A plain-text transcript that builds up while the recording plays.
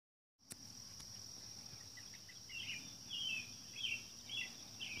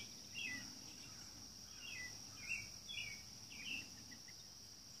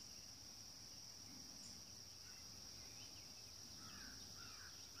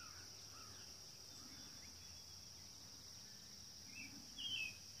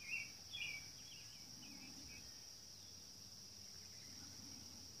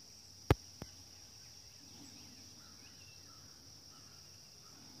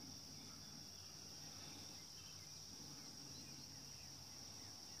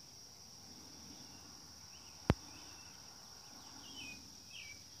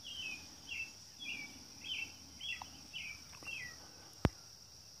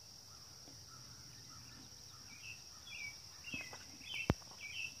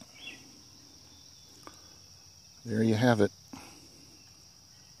There you have it,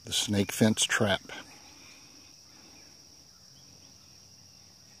 the snake fence trap.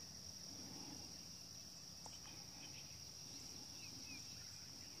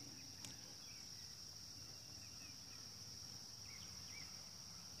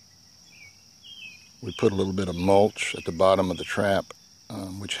 We put a little bit of mulch at the bottom of the trap,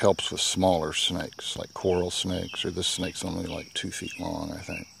 which helps with smaller snakes, like coral snakes, or this snake's only like 2 feet long, I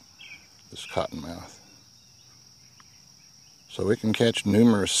think, this cottonmouth. So it can catch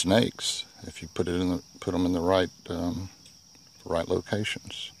numerous snakes if you put them in the right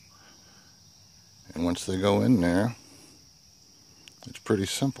locations. And once they go in there, it's pretty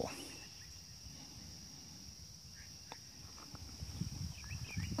simple.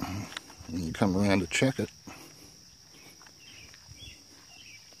 When you come around to check it,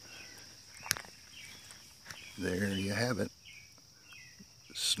 there you have it,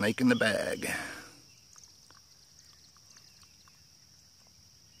 snake in the bag.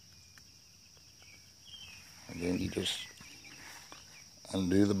 Again, you just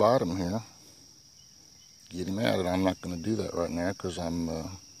undo the bottom here, get him out, and I'm not going to do that right now because I'm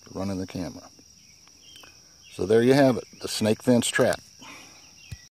running the camera. So there you have it, the snake fence trap.